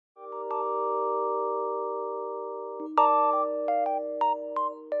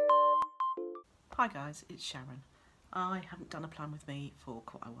Hi guys, it's Sharon. I haven't done a plan with me for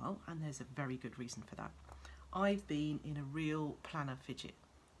quite a while and there's a very good reason for that. I've been in a real planner fidget.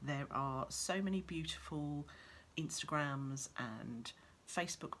 There are so many beautiful Instagrams and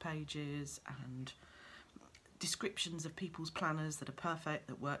Facebook pages and descriptions of people's planners that are perfect,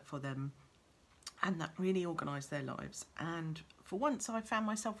 that work for them and that really organise their lives. And for once I found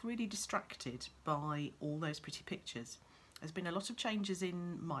myself really distracted by all those pretty pictures. There's been a lot of changes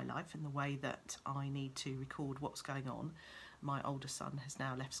in my life in the way that I need to record what's going on. My older son has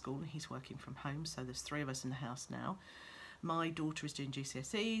now left school and he's working from home, so there's 3 of us in the house now. My daughter is doing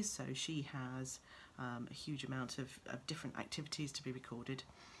GCSEs, so she has a huge amount of different activities to be recorded.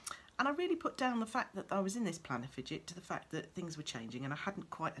 And I really put down the fact that I was in this planner fidget to the fact that things were changing and I hadn't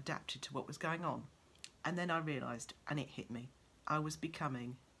quite adapted to what was going on. And then I realised, and it hit me, I was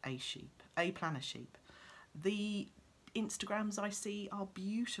becoming a sheep, a planner sheep. The Instagrams I see are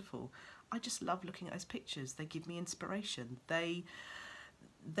beautiful. I just love looking at those pictures. They give me inspiration. They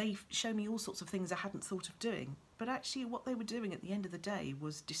show me all sorts of things I hadn't thought of doing. But actually what they were doing at the end of the day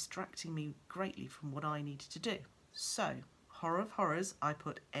was distracting me greatly from what I needed to do. So, horror of horrors, I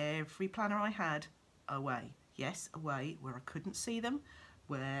put every planner I had away. Yes, away where I couldn't see them,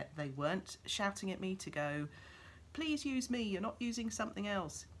 where they weren't shouting at me to go, please use me, you're not using something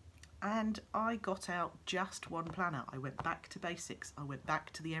else. And I got out just one planner. I went back to basics. I went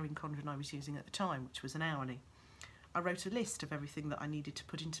back to the Erin Condren I was using at the time, which was an hourly. I wrote a list of everything that I needed to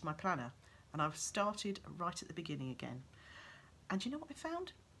put into my planner, and I've started right at the beginning again. And you know what I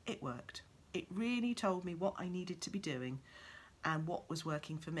found? It worked. It really told me what I needed to be doing and what was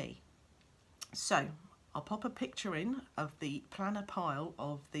working for me. So I'll pop a picture in of the planner pile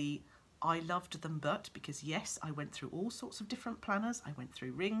of the I loved them but, because yes, I went through all sorts of different planners. I went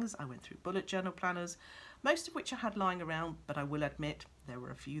through rings, I went through bullet journal planners, most of which I had lying around, but I will admit there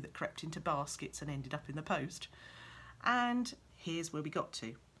were a few that crept into baskets and ended up in the post. And here's where we got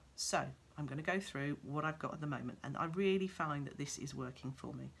to. So I'm going to go through what I've got at the moment, and I really find that this is working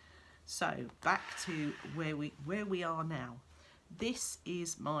for me. So back to where we are now. This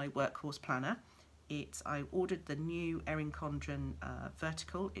is my workhorse planner. I ordered the new Erin Condren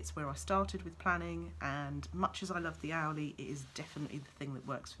vertical. It's where I started with planning, and much as I love the Owly, it is definitely the thing that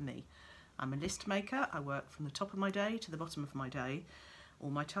works for me. I'm a list maker. I work from the top of my day to the bottom of my day. All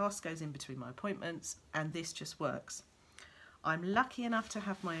my tasks goes in between my appointments, and this just works. I'm lucky enough to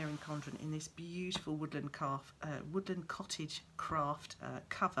have my Erin Condren in this beautiful woodland cottage craft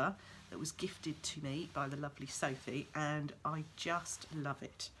cover that was gifted to me by the lovely Sophie, and I just love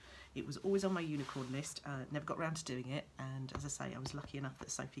it. It was always on my unicorn list, never got around to doing it, and as I say, I was lucky enough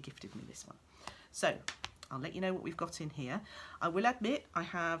that Sophie gifted me this one. So I'll let you know what we've got in here. I will admit I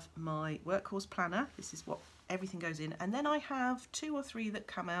have my workhorse planner. This is what everything goes in, and then I have 2 or 3 that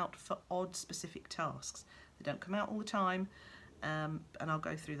come out for odd specific tasks. They don't come out all the time, and I'll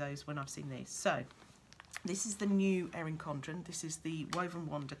go through those when I've seen these. So this is the new Erin Condren. This is the Woven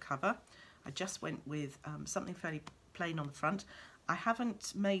Wonder cover. I just went with something fairly plain on the front. I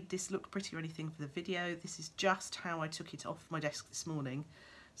haven't made this look pretty or anything for the video. This is just how I took it off my desk this morning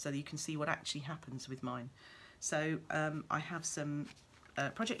so that you can see what actually happens with mine. So I have some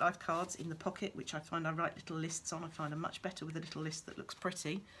Project Life cards in the pocket, which I find I write little lists on. I find I'm much better with a little list that looks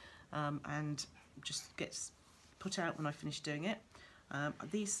pretty and just gets put out when I finish doing it.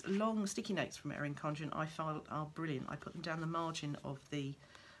 These long sticky notes from Erin Condren I find are brilliant. I put them down the margin of the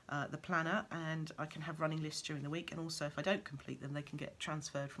planner, and I can have running lists during the week, and also if I don't complete them they can get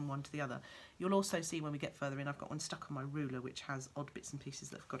transferred from one to the other. You'll also see when we get further in I've got one stuck on my ruler which has odd bits and pieces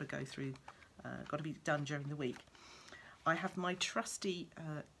that have got to go through, got to be done during the week. I have my trusty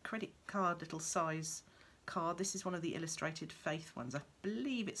credit card little size card. This is one of the illustrated faith ones. I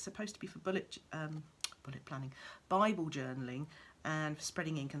believe it's supposed to be for bullet planning, Bible journaling and for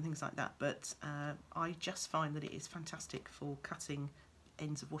spreading ink and things like that, but I just find that it is fantastic for cutting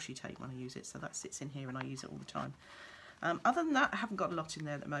ends of washi tape when I use it, so that sits in here and I use it all the time. Other than that, I haven't got a lot in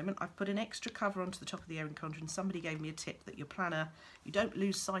there at the moment. I've put an extra cover onto the top of the Erin Condren. Somebody gave me a tip that your planner, you don't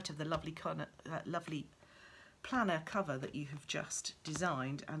lose sight of the lovely planner cover that you have just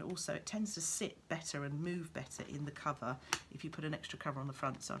designed, and also it tends to sit better and move better in the cover if you put an extra cover on the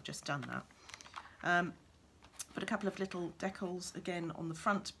front, so I've just done that. Put a couple of little decals again on the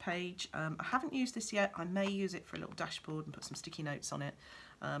front page. I haven't used this yet. I may use it for a little dashboard and put some sticky notes on it.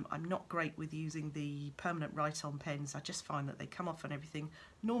 I'm not great with using the permanent write-on pens. I just find that they come off on everything.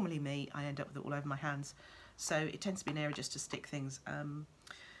 Normally me, I end up with it all over my hands. So it tends to be an area just to stick things.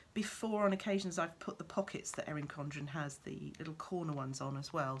 Before, on occasions, I've put the pockets that Erin Condren has, the little corner ones on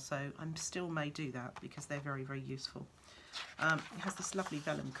as well. So I still may do that because they're very, very useful. It has this lovely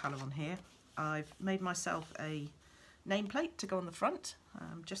vellum colour on here. I've made myself a nameplate to go on the front,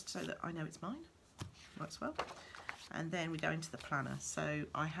 just so that I know it's mine. Works well. And then we go into the planner. So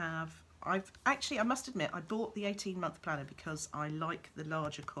I must admit, I bought the 18-month planner because I like the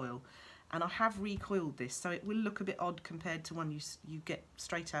larger coil, and I have recoiled this, so it will look a bit odd compared to one you get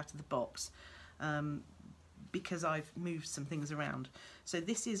straight out of the box, because I've moved some things around. So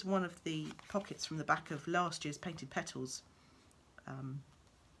this is one of the pockets from the back of last year's Painted Petals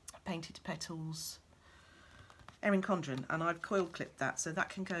Erin Condren, and I've coil clipped that so that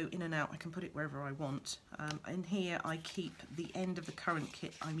can go in and out. I can put it wherever I want. In here I keep the end of the current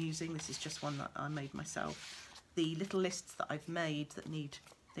kit I'm using. This is just one that I made myself. The little lists that I've made that need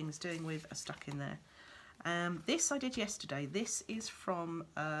things doing with are stuck in there. This I did yesterday. This is from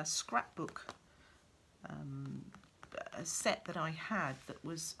a scrapbook, a set that I had that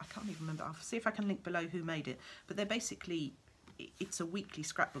was, I can't even remember, I'll see if I can link below who made it, but they're basically, it's a weekly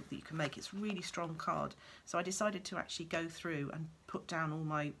scrapbook that you can make. It's really strong card, so I decided to actually go through and put down all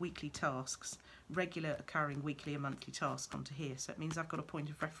my weekly tasks, regular occurring weekly and monthly tasks, onto here. So it means I've got a point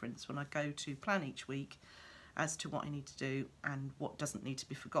of reference when I go to plan each week as to what I need to do and what doesn't need to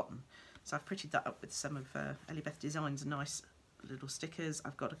be forgotten. So I've prettied that up with some of Ellie Beth Designs' nice little stickers.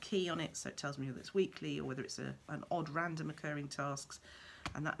 I've got a key on it, so it tells me whether it's weekly or whether it's an odd random occurring tasks,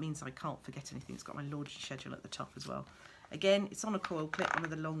 and that means I can't forget anything. It's got my laundry schedule at the top as well. Again, it's on a coil clip, one of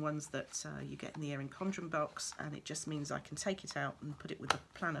the long ones that you get in the Erin Condren box, and it just means I can take it out and put it with the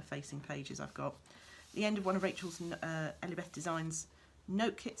planner facing pages I've got. The end of one of Rachel's Ellie Beth Designs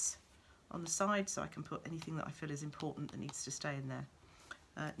note kits on the side, so I can put anything that I feel is important that needs to stay in there.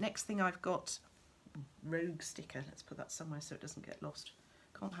 Next thing I've got rogue sticker. Let's put that somewhere so it doesn't get lost.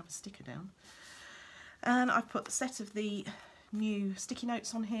 Can't have a sticker down. And I've put the set of the new sticky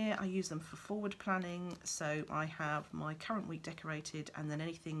notes on here. I use them for forward planning, so I have my current week decorated, and then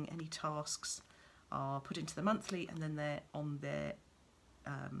any tasks are put into the monthly, and then they're on their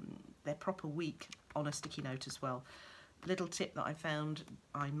proper week on a sticky note as well. Little tip that I found,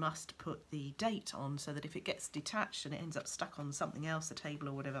 I must put the date on so that if it gets detached and it ends up stuck on something else, a table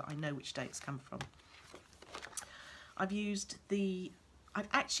or whatever, I know which date it's come from. I've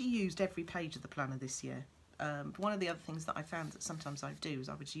actually used every page of the planner this year. One of the other things that I found that sometimes I do is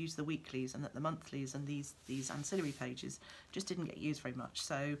I would use the weeklies, and that the monthlies and these ancillary pages just didn't get used very much.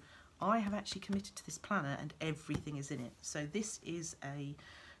 So I have actually committed to this planner and everything is in it. So this is a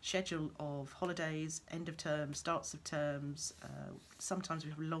schedule of holidays, end of term, starts of terms, sometimes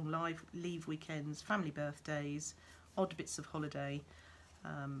we have long leave weekends, family birthdays, odd bits of holiday,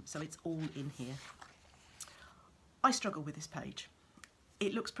 so it's all in here. I struggle with this page.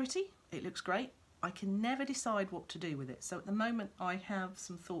 It looks pretty, it looks great, I can never decide what to do with it. So at the moment I have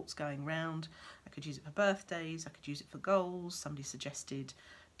some thoughts going round. I could use it for birthdays, I could use it for goals, somebody suggested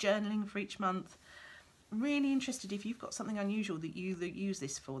journaling for each month. Really interested, if you've got something unusual that you use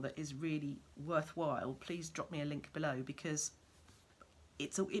this for that is really worthwhile, please drop me a link below, because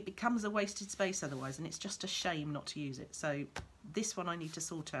it becomes a wasted space otherwise, and it's just a shame not to use it. So this one I need to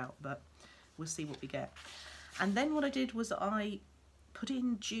sort out, but we'll see what we get. And then what I did was I put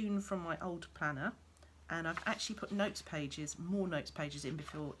in June from my old planner, and I've actually put notes pages, more notes pages in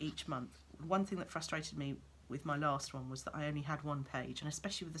before each month. One thing that frustrated me with my last one was that I only had one page, and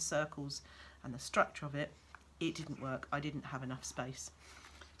especially with the circles and the structure of it, it didn't work. I didn't have enough space.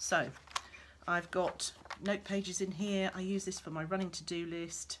 So I've got note pages in here. I use this for my running to-do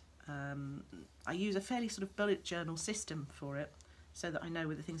list. I use a fairly sort of bullet journal system for it, so that I know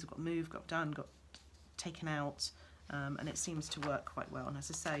whether things have got moved, got done, got taken out, and it seems to work quite well. And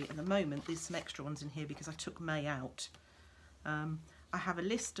as I say, at the moment there's some extra ones in here because I took May out. I have a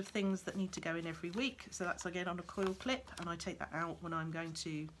list of things that need to go in every week, so that's again on a coil clip, and I take that out when I'm going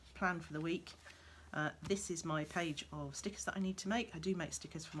to plan for the week. This is my page of stickers that I need to make. I do make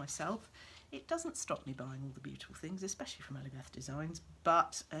stickers for myself. It doesn't stop me buying all the beautiful things, especially from Ellie Beth Designs,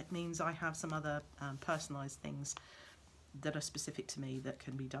 but it means I have some other personalised things that are specific to me that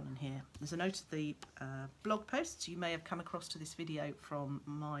can be done in here. There's a note of the blog posts. You may have come across to this video from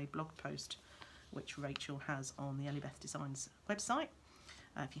my blog post, which Rachel has on the Ellie Beth Designs website.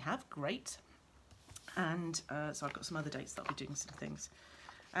 If you have, great. And so I've got some other dates that I'll be doing some things.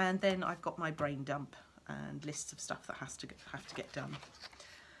 And then I've got my brain dump and lists of stuff that have to get done.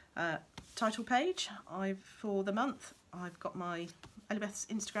 Title page, for the month, I've got my Ellie Beth's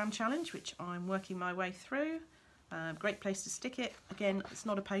Instagram challenge, which I'm working my way through. Great place to stick it. Again, it's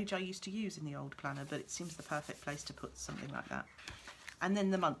not a page I used to use in the old planner, but it seems the perfect place to put something like that. And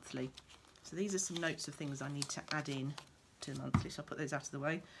then the monthly. So these are some notes of things I need to add in to the monthly, so I'll put those out of the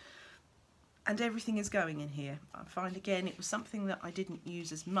way. And everything is going in here. I find again it was something that I didn't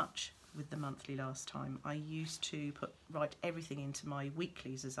use as much with the monthly last time. I used to write everything into my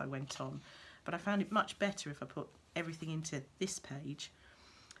weeklies as I went on, but I found it much better if I put everything into this page.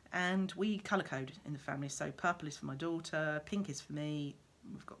 And we colour code in the family, so purple is for my daughter, pink is for me,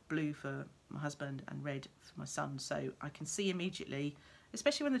 we've got blue for my husband and red for my son, so I can see immediately,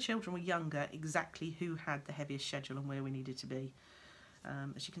 especially when the children were younger, exactly who had the heaviest schedule and where we needed to be.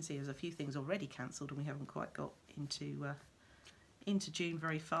 As you can see, there's a few things already cancelled and we haven't quite got into June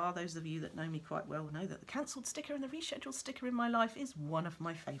very far. Those of you that know me quite well know that the cancelled sticker and the rescheduled sticker in my life is one of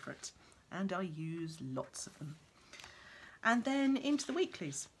my favourites, and I use lots of them. And then into the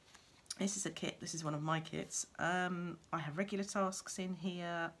weeklies. This is a kit, this is one of my kits. I have regular tasks in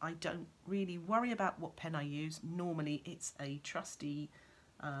here. I don't really worry about what pen I use. Normally it's a trusty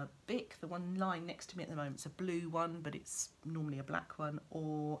Bic. The one lying next to me at the moment is a blue one, but it's normally a black one,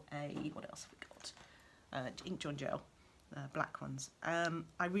 or a, what else have we got? Ink John Gel, black ones.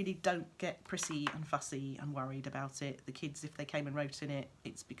 I really don't get prissy and fussy and worried about it. The kids, if they came and wrote in it,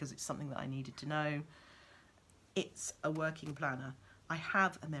 it's because it's something that I needed to know. It's a working planner. I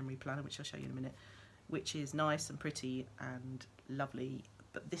have a memory planner, which I'll show you in a minute, which is nice and pretty and lovely,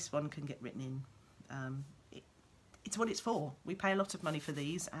 but this one can get written in. It's what it's for. We pay a lot of money for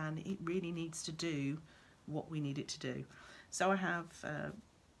these, and it really needs to do what we need it to do. So I have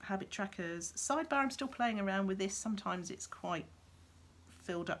habit trackers. Sidebar, I'm still playing around with this. Sometimes it's quite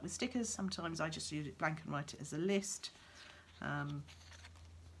filled up with stickers. Sometimes I just use it blank and write it as a list.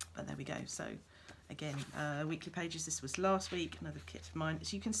 But there we go. So again, weekly pages, this was last week, another kit of mine.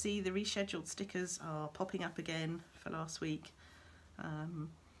 As you can see, the rescheduled stickers are popping up again for last week. And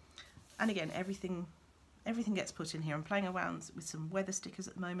again, everything gets put in here. I'm playing around with some weather stickers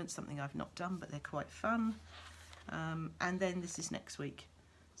at the moment, something I've not done, but they're quite fun. And then this is next week.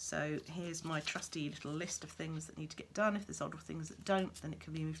 So here's my trusty little list of things that need to get done. If there's other things that don't, then it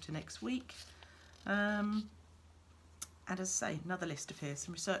can be moved to next week. And as I say, another list of here,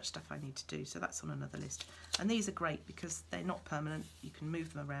 some research stuff I need to do, so that's on another list. And these are great because they're not permanent. You can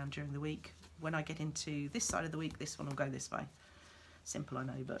move them around during the week. When I get into this side of the week, this one will go this way. Simple, I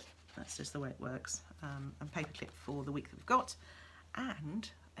know, but that's just the way it works. And paperclip for the week that we've got. And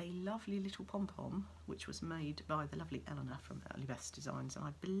a lovely little pom-pom, which was made by the lovely Eleanor from Early Best Designs. And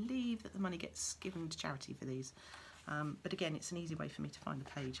I believe that the money gets given to charity for these. But again, it's an easy way for me to find the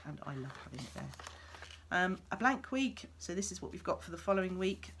page, and I love having it there. A blank week, so this is what we've got for the following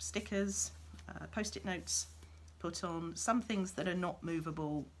week. Stickers, post-it notes, put on some things that are not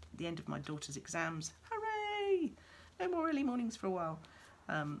movable. The end of my daughter's exams, hooray! No more early mornings for a while.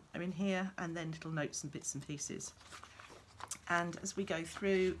 Are in here, and then little notes and bits and pieces. And as we go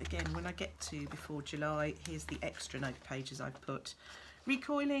through, again, when I get to before July, here's the extra note pages I've put.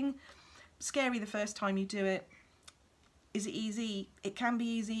 Recoiling, scary the first time you do it. Is it easy? It can be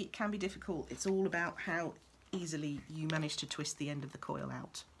easy, it can be difficult. It's all about how easily you manage to twist the end of the coil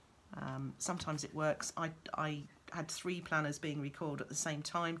out. Sometimes it works. I had 3 planners being recoiled at the same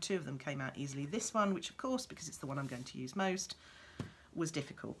time. 2 of them came out easily. This one, which of course, because it's the one I'm going to use most, was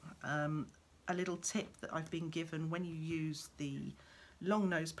difficult. A little tip that I've been given: when you use the long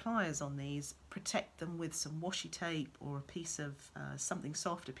nose pliers on these, protect them with some washi tape or a piece of something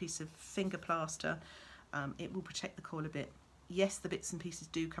soft, a piece of finger plaster. It will protect the coil a bit. Yes, the bits and pieces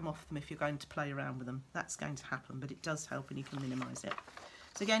do come off them if you're going to play around with them. That's going to happen, but it does help and you can minimise it.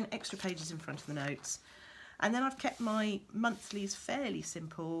 So again, extra pages in front of the notes. And then I've kept my monthlies fairly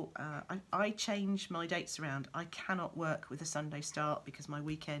simple. I change my dates around. I cannot work with a Sunday start because my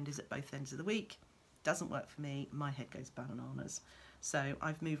weekend is at both ends of the week. Doesn't work for me. My head goes bananas. So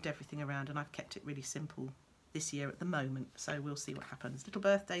I've moved everything around and I've kept it really simple this year at the moment. So we'll see what happens. Little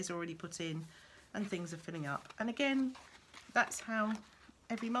birthdays already put in and things are filling up. And again, that's how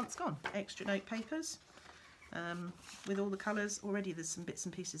every month's gone. Extra note papers with all the colours. Already there's some bits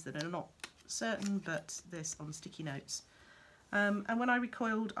and pieces that are not certain, but this on sticky notes. And when I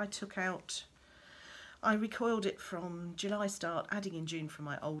recoiled, I recoiled it from July start, adding in June from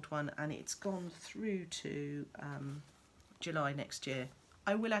my old one, and it's gone through to July next year.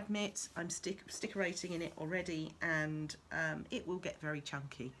 I will admit I'm stickerating in it already, and it will get very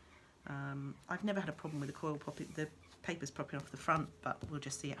chunky. I've never had a problem with the papers popping off the front, but we'll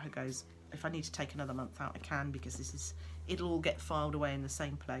just see how it goes. If I need to take another month out, I can, because it'll all get filed away in the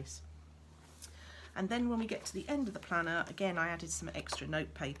same place. And then when we get to the end of the planner, again, I added some extra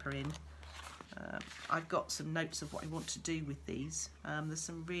note paper in. I've got some notes of what I want to do with these. There's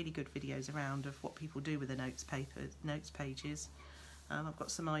some really good videos around of what people do with the notes pages. I've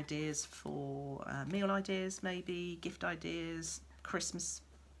got some ideas for meal ideas, maybe gift ideas. Christmas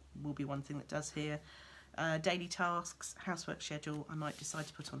will be one thing that does here. Daily tasks, housework schedule, I might decide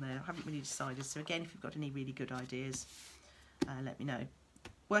to put on there. I haven't really decided. So again, if you've got any really good ideas, let me know.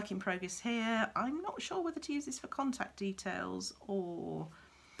 Work in progress here. I'm not sure whether to use this for contact details or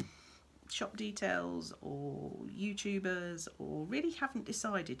shop details or YouTubers, or really haven't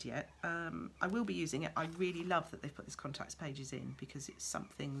decided yet. I will be using it. I really love that they've put this contacts pages in, because it's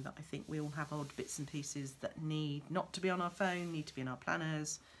something that I think we all have odd bits and pieces that need not to be on our phone, need to be in our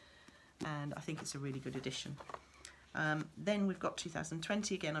planners, and I think it's a really good addition. Then we've got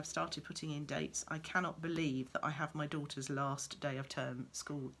 2020 again. I've started putting in dates. I cannot believe that I have my daughter's last day of term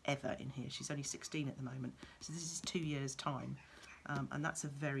school ever in here. She's only 16 at the moment, so this is 2 years' time. And that's a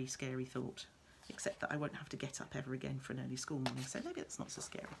very scary thought, except that I won't have to get up ever again for an early school morning, so maybe that's not so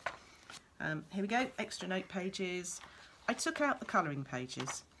scary. Here we go, extra note pages. I took out the colouring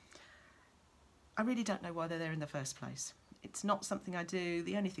pages. I really don't know why they're there in the first place. It's not something I do.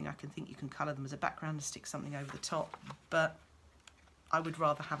 The only thing I can think, you can colour them as a background and stick something over the top, but I would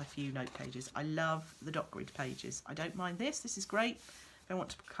rather have a few note pages. I love the dot grid pages. I don't mind this is great. If I want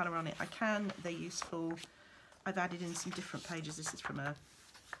to colour on it, I can. They're useful. I've added in some different pages. This is from a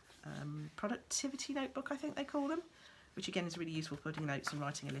productivity notebook, I think they call them, which again is really useful for putting notes and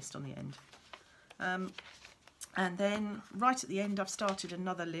writing a list on the end. And then right at the end, I've started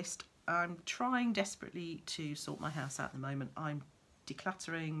another list. I'm trying desperately to sort my house out at the moment. I'm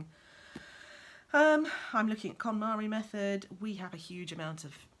decluttering. I'm looking at KonMari method. We have a huge amount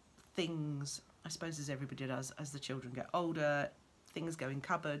of things, I suppose as everybody does, as the children get older. Things go in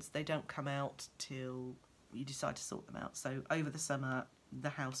cupboards. They don't come out till you decide to sort them out. So over the summer, the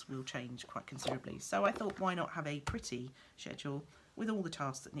house will change quite considerably. So I thought, why not have a pretty schedule with all the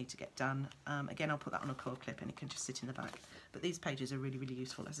tasks that need to get done. Again, I'll put that on a coil clip and it can just sit in the back. But these pages are really, really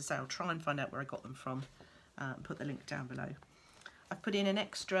useful. As I say, I'll try and find out where I got them from and put the link down below. I've put in an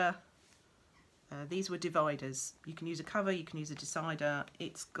extra, these were dividers. You can use a cover, you can use a decider.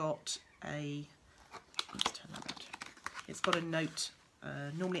 It's got a, let's turn that out. It's got a note.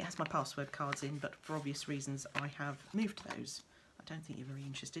 Normally it has my password cards in, but for obvious reasons I have moved those. I don't think you're very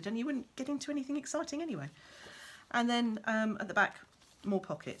interested, and you wouldn't get into anything exciting anyway. And then at the back, more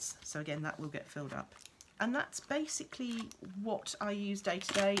pockets. So again, that will get filled up. And that's basically what I use day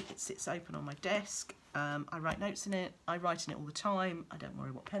to day. It sits open on my desk. I write notes in it. I write in it all the time. I don't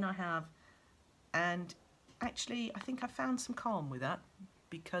worry what pen I have. And actually, I think I found some calm with that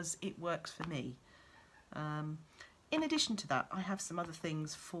because it works for me. In addition to that, I have some other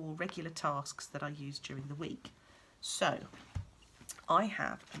things for regular tasks that I use during the week. So I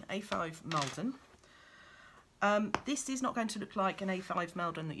have an A5 Malden. This is not going to look like an A5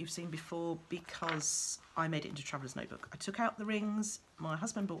 Malden that you've seen before because I made it into a traveller's notebook. I took out the rings. My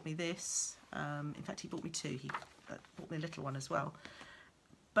husband bought me this. In fact, he bought me two. He bought me a little one as well.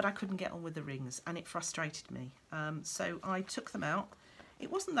 But I couldn't get on with the rings and it frustrated me. So I took them out.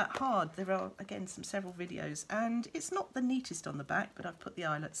 It wasn't that hard. There are, again, several videos, and it's not the neatest on the back, but I've put the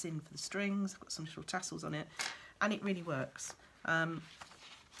eyelets in for the strings. I've got some little tassels on it, and it really works.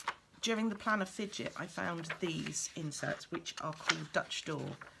 During the plan of Fidget, I found these inserts, which are called Dutch Door,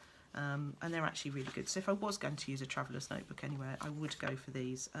 and they're actually really good. So if I was going to use a traveller's notebook anywhere, I would go for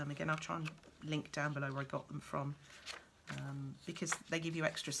these. Again, I'll try and link down below where I got them from, because they give you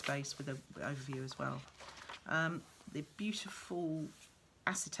extra space with an overview as well. The beautiful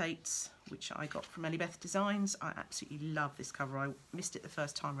acetates, which I got from Ellybeth Designs. I absolutely love this cover. I missed it the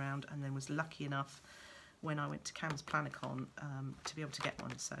first time round and then was lucky enough when I went to Cam's PlannerCon to be able to get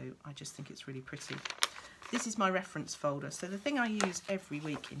one, so I just think it's really pretty. This is my reference folder, so the thing I use every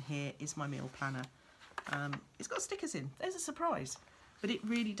week in here is my meal planner. It's got stickers in, there's a surprise, but it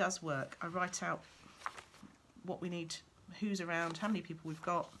really does work. I write out what we need, who's around, how many people we've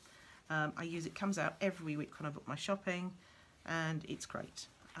got. I use it, comes out every week when I book my shopping, and it's great.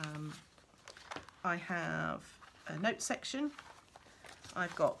 I have a note section.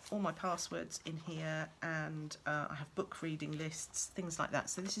 I've got all my passwords in here, and I have book reading lists, things like that.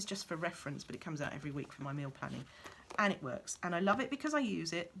 So this is just for reference, but it comes out every week for my meal planning, and it works. And I love it because I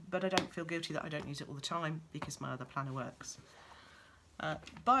use it, but I don't feel guilty that I don't use it all the time because my other planner works.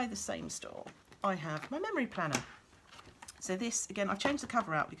 By the same store, I have my memory planner. So this, again, I've changed the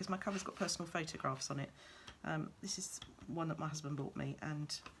cover out because my cover's got personal photographs on it. This is one that my husband bought me,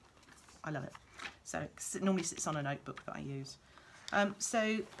 and I love it. So it normally sits on a notebook that I use.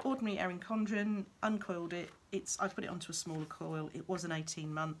 So ordinary Erin Condren, uncoiled it. I've put it onto a smaller coil. It was an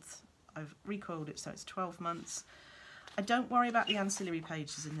 18-month. I've recoiled it, so it's 12 months. I don't worry about the ancillary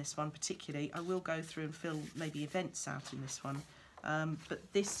pages in this one particularly. I will go through and fill maybe events out in this one. But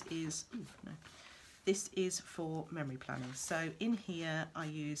this is, this is for memory planning. So in here I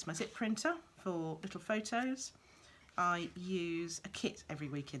use my zip printer for little photos. I use a kit every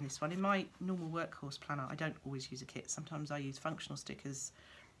week in this one. In my normal workhorse planner, I don't always use a kit. Sometimes I use functional stickers.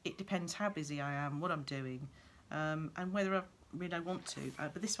 It depends how busy I am, what I'm doing, and whether I really want to.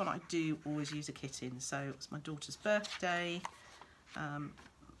 But this one I do always use a kit in. So it's my daughter's birthday.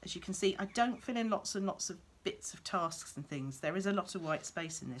 As you can see, I don't fill in lots and lots of bits of tasks and things. There is a lot of white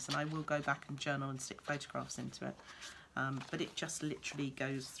space in this, and I will go back and journal and stick photographs into it. But it just literally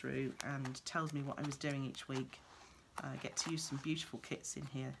goes through and tells me what I was doing each week. I get to use some beautiful kits in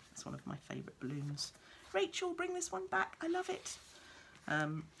here. It's one of my favourite balloons. Rachel, bring this one back. I love it.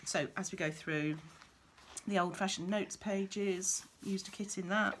 So as we go through the old-fashioned notes pages, used a kit in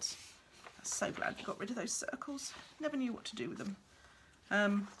that. I'm so glad you got rid of those circles. Never knew what to do with them.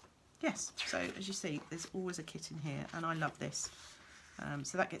 Yes, so as you see, there's always a kit in here, and I love this.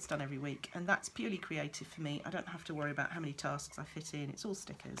 So that gets done every week, and that's purely creative for me. I don't have to worry about how many tasks I fit in. It's all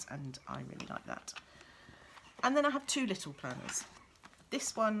stickers, and I really like that. And then I have two little planners.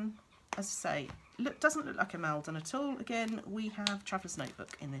 This one, as I say, doesn't look like a Malden at all. Again, we have Traveller's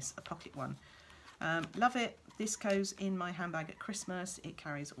Notebook in this, a pocket one. Love it. This goes in my handbag at Christmas. It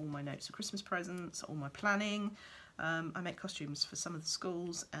carries all my notes for Christmas presents, all my planning. I make costumes for some of the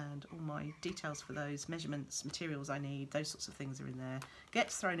schools, and all my details for those, measurements, materials I need, those sorts of things are in there.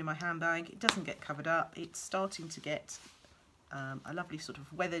 Gets thrown in my handbag. It doesn't get covered up. It's starting to get a lovely sort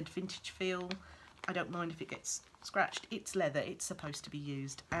of weathered vintage feel. I don't mind if it gets scratched. It's leather. It's supposed to be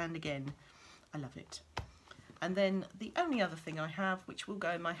used. And again, I love it. And then the only other thing I have, which will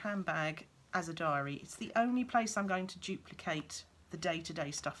go in my handbag as a diary, it's the only place I'm going to duplicate the day-to-day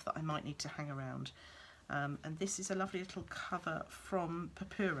stuff that I might need to hang around. And this is a lovely little cover from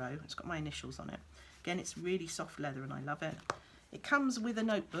Papuro. It's got my initials on it. Again, it's really soft leather and I love it. It comes with a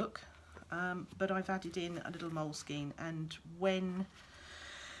notebook, but I've added in a little Moleskine, and when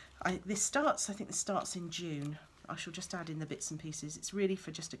I think this starts in June. I shall just add in the bits and pieces. It's really for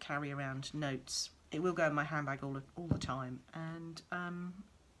just to carry around notes. It will go in my handbag all the time. And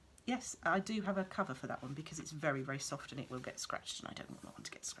yes, I do have a cover for that one because it's very, very soft and it will get scratched, and I don't want that one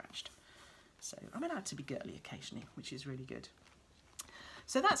to get scratched. So I'm allowed to be girly occasionally, which is really good.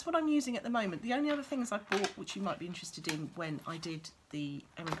 So that's what I'm using at the moment. The only other things I bought, which you might be interested in when I did the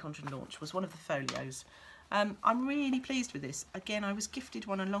Erin Condren launch, was one of the folios. I'm really pleased with this. Again, I was gifted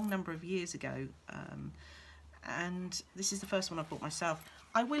one a long number of years ago, and this is the first one I've bought myself.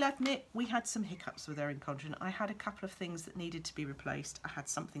 I will admit we had some hiccups with Erin Condren. I had a couple of things that needed to be replaced. I had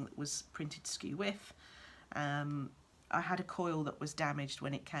something that was printed skew width. I had a coil that was damaged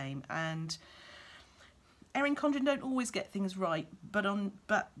when it came, and Erin Condren don't always get things right,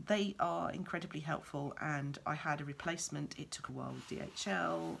 but they are incredibly helpful, and I had a replacement. It took a while with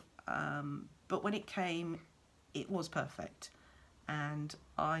DHL, but when it came, it was perfect, and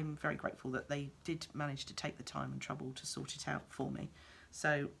I'm very grateful that they did manage to take the time and trouble to sort it out for me.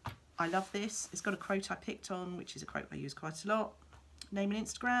 So I love this. It's got a quote I picked on, which is a quote I use quite a lot, name and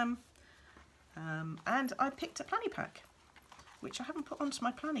Instagram, and I picked a planny pack, which I haven't put onto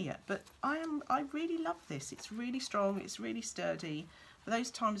my planner yet, but I really love this. It's really strong, it's really sturdy. For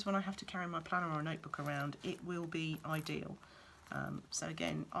those times when I have to carry my planner or a notebook around, it will be ideal. So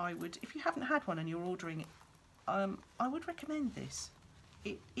again, I would, if you haven't had one and you're ordering it, I would recommend this.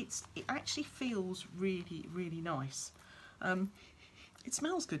 It actually feels really, really nice. It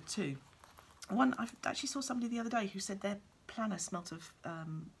smells good too. I actually saw somebody the other day who said their planner smelt of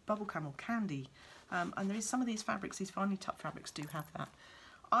bubblegum or candy. And there is some of these fabrics, these finely tucked fabrics do have that.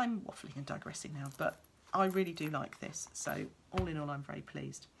 I'm waffling and digressing now, but I really do like this. So all in all, I'm very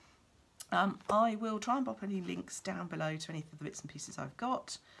pleased. I will try and pop any links down below to any of the bits and pieces I've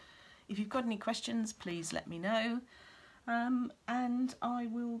got. If you've got any questions, please let me know. And I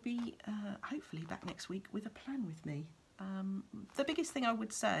will be hopefully back next week with a plan with me. The biggest thing I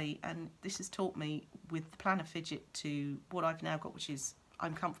would say, and this has taught me with the planner Fidget to what I've now got, which is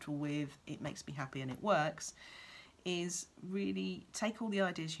I'm comfortable with, it makes me happy and it works, is really take all the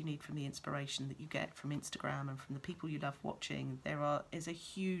ideas you need from the inspiration that you get from Instagram and from the people you love watching. There is a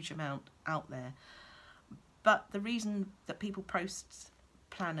huge amount out there, but the reason that people post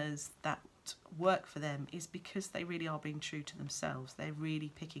planners that work for them is because they really are being true to themselves. They're really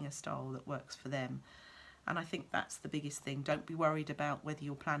picking a style that works for them, and I think that's the biggest thing. Don't be worried about whether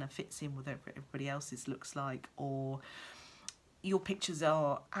your planner fits in with everybody else's looks like, or your pictures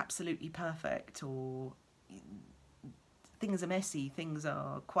are absolutely perfect, or things are messy, things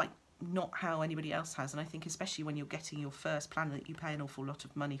are quite not how anybody else has. And I think especially when you're getting your first planner that you pay an awful lot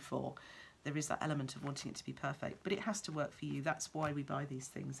of money for, there is that element of wanting it to be perfect, but it has to work for you. That's why we buy these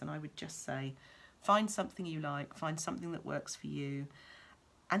things. And I would just say, find something you like, find something that works for you,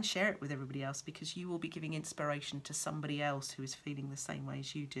 and share it with everybody else, because you will be giving inspiration to somebody else who is feeling the same way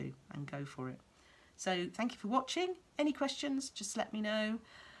as you do, and go for it. So thank you for watching. Any questions, just let me know,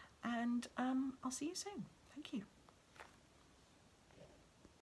 and I'll see you soon. Thank you.